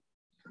fellowship,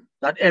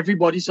 that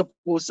everybody's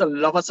supposed to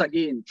love us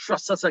again,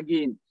 trust us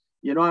again.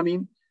 You know what I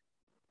mean?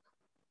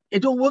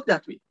 It don't work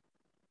that way.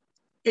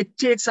 It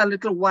takes a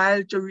little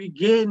while to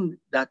regain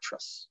that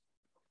trust.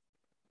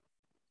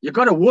 You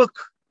got to work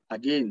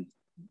again.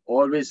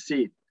 Always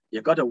say it.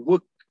 You got to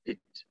work it.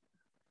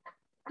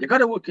 You got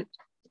to work it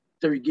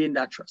to regain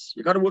that trust.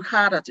 You got to work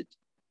hard at it.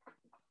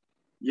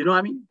 You know what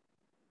I mean?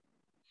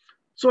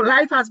 So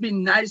life has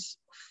been nice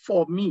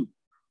for me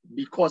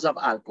because of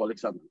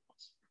Alcoholics Anonymous.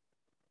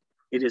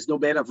 It is no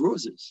bed of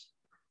roses.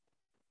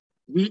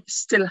 We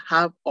still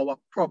have our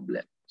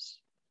problems.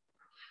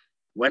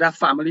 Whether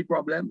family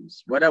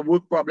problems, whether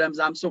work problems.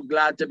 I'm so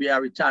glad to be a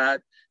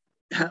retired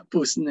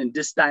person in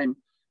this time,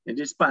 in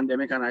this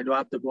pandemic, and I don't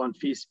have to go and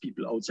face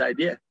people outside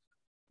there.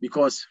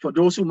 Because for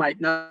those who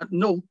might not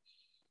know,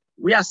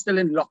 we are still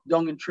in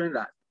lockdown in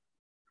Trinidad.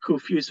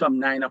 Curfew is from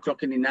 9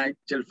 o'clock in the night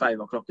till 5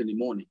 o'clock in the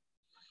morning.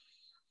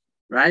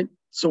 Right?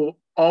 So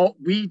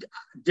we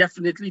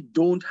definitely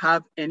don't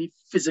have any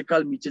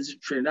physical meetings in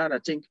Trinidad. I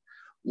think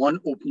one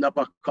opened up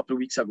a couple of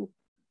weeks ago.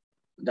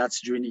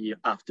 That's during the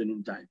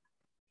afternoon time.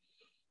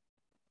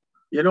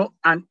 You know,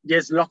 and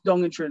there's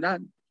lockdown in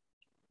Trinidad.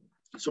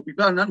 So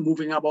people are not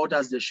moving about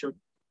as they should.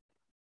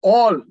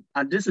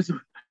 And this is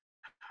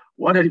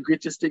one of the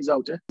greatest things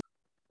out there.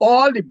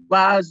 All the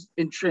bars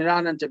in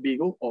Trinidad and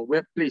Tobago, or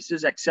where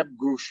places except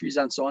groceries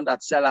and so on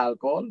that sell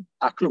alcohol,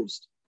 are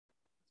closed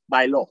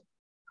by law.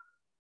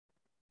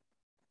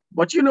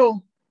 But you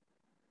know,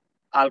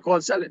 alcohol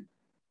selling.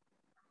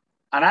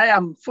 And I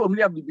am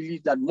firmly of the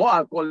belief that more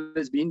alcohol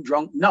is being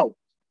drunk now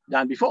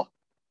than before.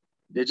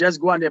 They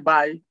just go and they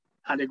buy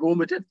and they go home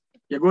with it.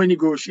 You go in the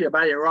grocery, you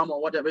buy a rum or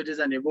whatever it is,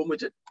 and you go home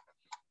with it.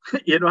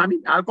 You know what I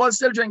mean? Alcohol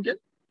still drinking.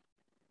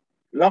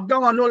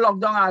 Lockdown or no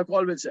lockdown,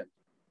 alcohol will sell.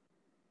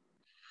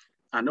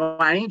 I know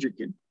I ain't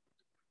drinking.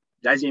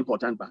 That's the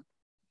important part.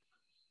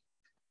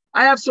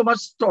 I have so much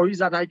stories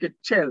that I could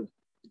tell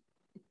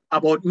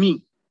about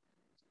me.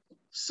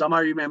 Some I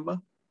remember,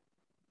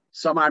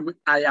 some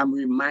I am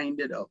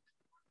reminded of.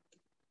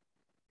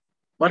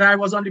 But I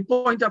was on the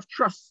point of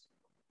trust.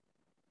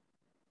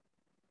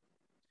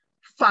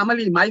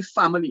 Family, my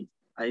family.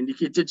 I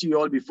indicated to you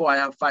all before, I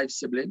have 5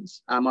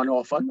 siblings. I'm an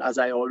orphan, as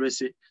I always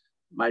say.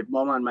 My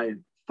mom and my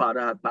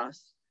father had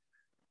passed.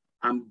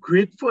 I'm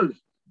grateful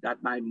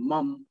that my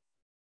mom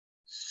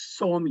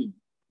saw me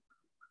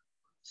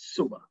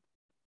sober,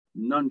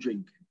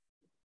 non-drinking.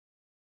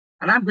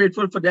 And I'm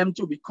grateful for them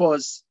too,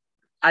 because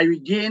I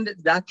regained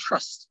that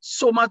trust,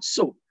 so much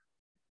so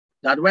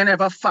that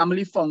whenever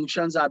family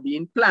functions are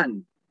being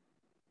planned,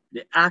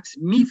 they ask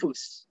me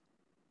first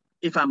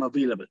if I'm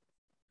available.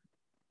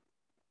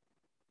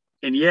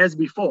 In years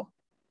before,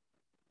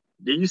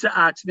 they used to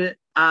ask me,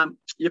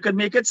 you could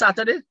make it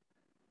Saturday,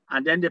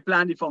 and then they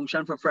plan the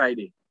function for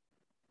Friday.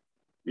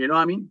 You know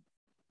what I mean?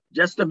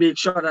 Just to make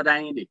sure that I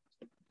ain't it.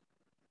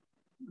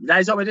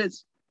 That's how it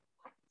is.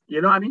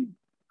 You know what I mean?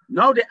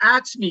 Now they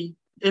ask me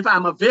if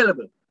I'm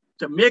available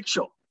to make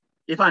sure.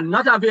 If I'm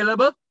not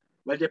available,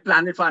 well, they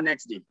plan it for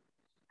next day.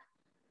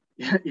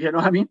 You know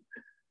what I mean?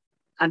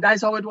 And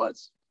that's how it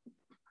was.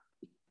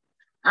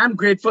 I'm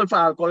grateful for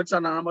Alcoholics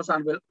Anonymous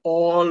and will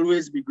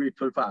always be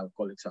grateful for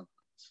Alcoholics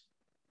Anonymous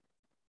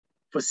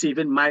for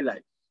saving my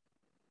life.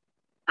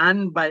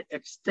 And by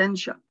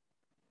extension,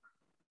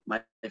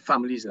 my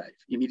family's life,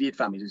 immediate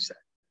family's life.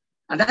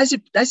 And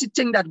that's the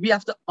thing that we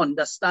have to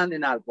understand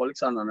in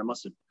Alcoholics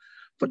Anonymous.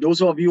 For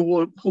those of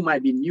you who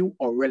might be new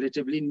or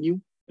relatively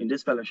new in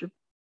this fellowship,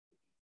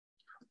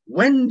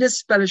 when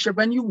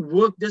you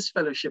work this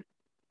fellowship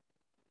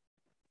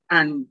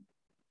and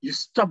you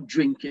stop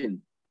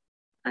drinking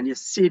and you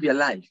save your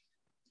life,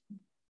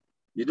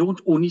 you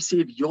don't only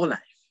save your life,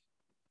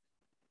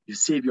 you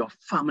save your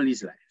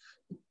family's life,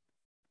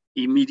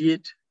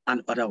 immediate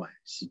and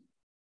otherwise.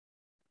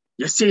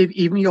 You save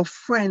even your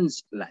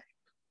friend's life.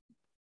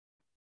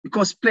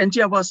 because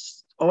plenty of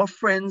us, our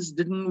friends,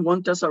 didn't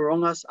want us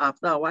around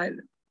after a while.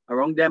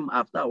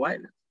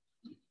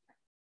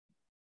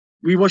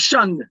 We were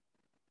shunned.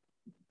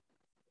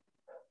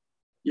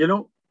 You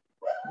know,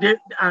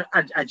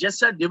 I just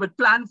said they would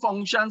plan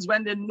functions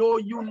when they know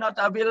you're not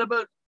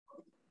available.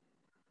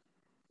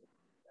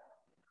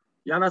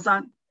 You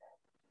understand?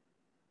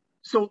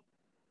 So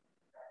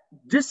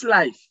this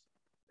life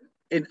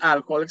in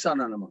Alcoholics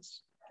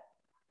Anonymous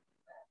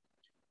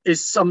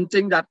is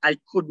something that I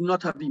could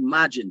not have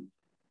imagined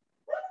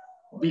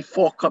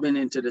before coming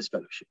into this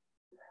fellowship.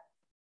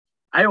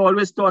 I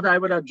always thought I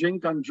would have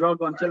drink and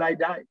drug until I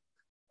died.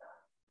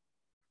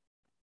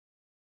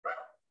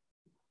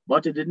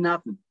 But it didn't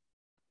happen.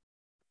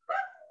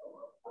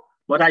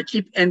 But I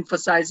keep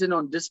emphasizing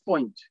on this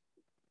point.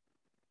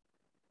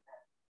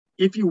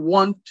 If you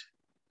want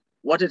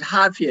what it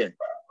have here,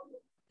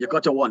 you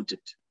got to want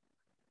it.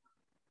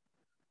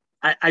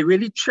 I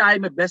really try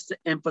my best to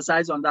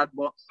emphasize on that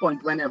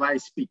point whenever I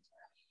speak,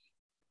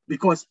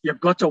 because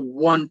you've got to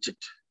want it.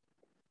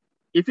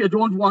 If you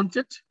don't want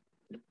it,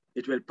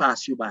 it will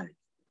pass you by.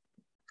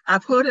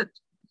 I've heard it.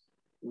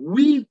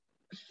 We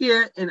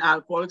here in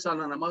Alcoholics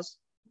Anonymous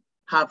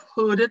have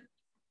heard it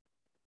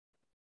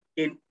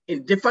in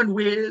different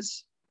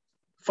ways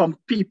from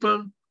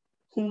people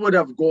who would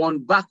have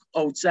gone back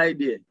outside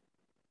there.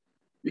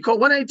 Because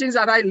one of the things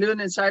that I learned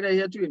inside of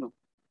here too, you know,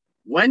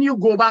 when you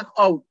go back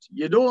out,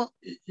 you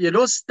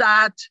don't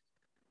start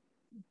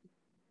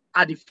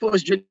at the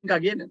first drink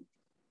again.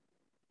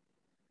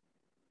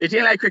 It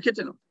ain't like cricket,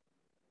 you know.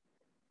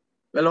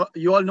 Well,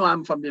 you all know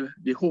I'm from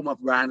the home of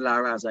Brian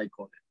Lara, as I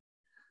call it.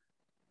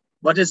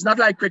 But it's not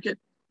like cricket.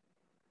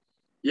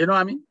 You know what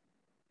I mean?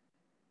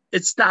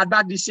 It start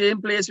back the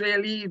same place where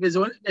you leave.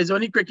 It's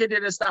only cricket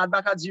that start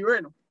back at 0,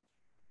 you know.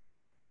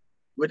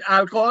 With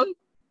alcohol,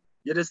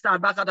 you just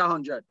start back at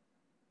 100.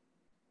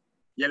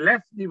 You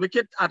left the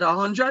wicket at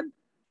 100,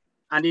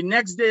 and the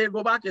next day you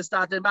go back, you're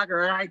starting back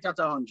right at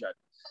 100.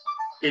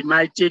 It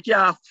might take you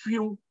a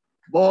few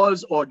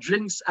balls or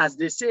drinks, as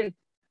they say,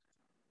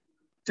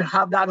 to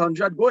have that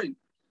 100 going.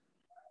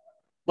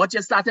 But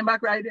you're starting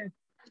back right there.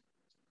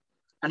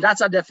 And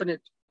that's a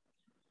definite.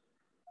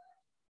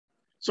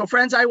 So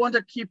friends, I want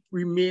to keep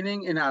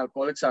remaining in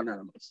Alcoholics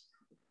Anonymous.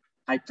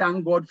 I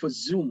thank God for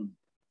Zoom.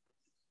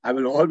 I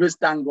will always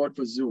thank God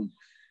for Zoom,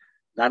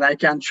 that I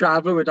can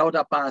travel without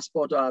a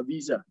passport or a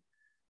visa.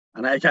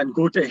 And I can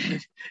go to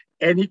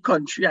any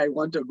country I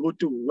want to go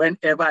to,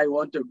 whenever I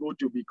want to go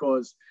to,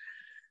 because,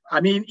 I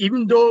mean,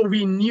 even though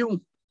we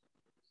knew,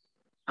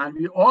 and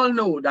we all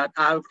know that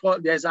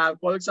there's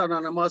Alcoholics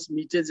Anonymous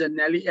meetings in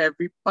nearly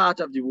every part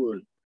of the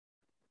world,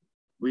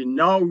 we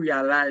now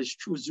realize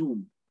through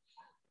Zoom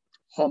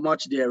how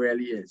much there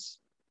really is.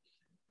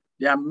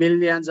 There are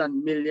millions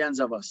and millions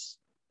of us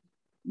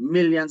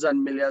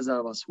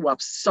who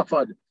have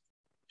suffered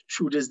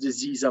through this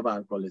disease of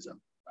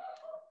alcoholism.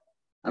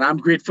 And I'm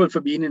grateful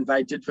for being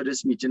invited for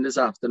this meeting this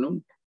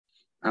afternoon.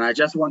 And I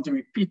just want to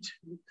repeat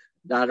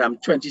that I'm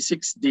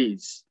 26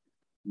 days,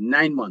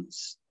 9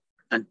 months,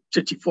 and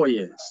 34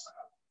 years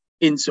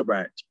in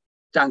sobriety.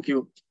 Thank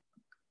you.